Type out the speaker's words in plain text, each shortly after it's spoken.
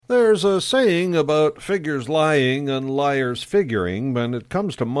There's a saying about figures lying and liars figuring, and it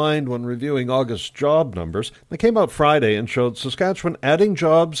comes to mind when reviewing August job numbers. They came out Friday and showed Saskatchewan adding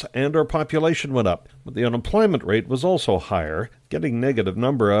jobs and our population went up, but the unemployment rate was also higher. Getting negative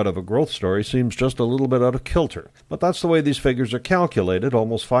number out of a growth story seems just a little bit out of kilter. But that's the way these figures are calculated.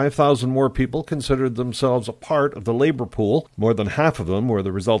 Almost 5,000 more people considered themselves a part of the labor pool. More than half of them were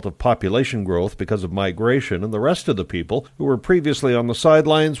the result of population growth because of migration, and the rest of the people who were previously on the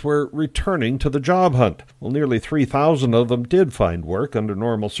sidelines were returning to the job hunt. Well, nearly 3,000 of them did find work. Under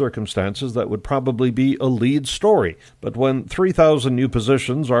normal circumstances, that would probably be a lead story. But when 3,000 new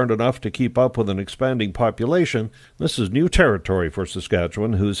positions aren't enough to keep up with an expanding population, this is new territory for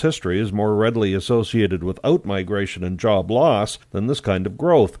Saskatchewan, whose history is more readily associated with outmigration and job loss than this kind of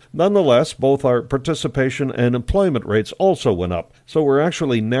growth. Nonetheless, both our participation and employment rates also went up, so we're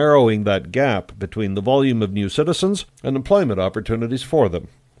actually narrowing that gap between the volume of new citizens and employment opportunities for them.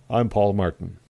 I'm Paul Martin.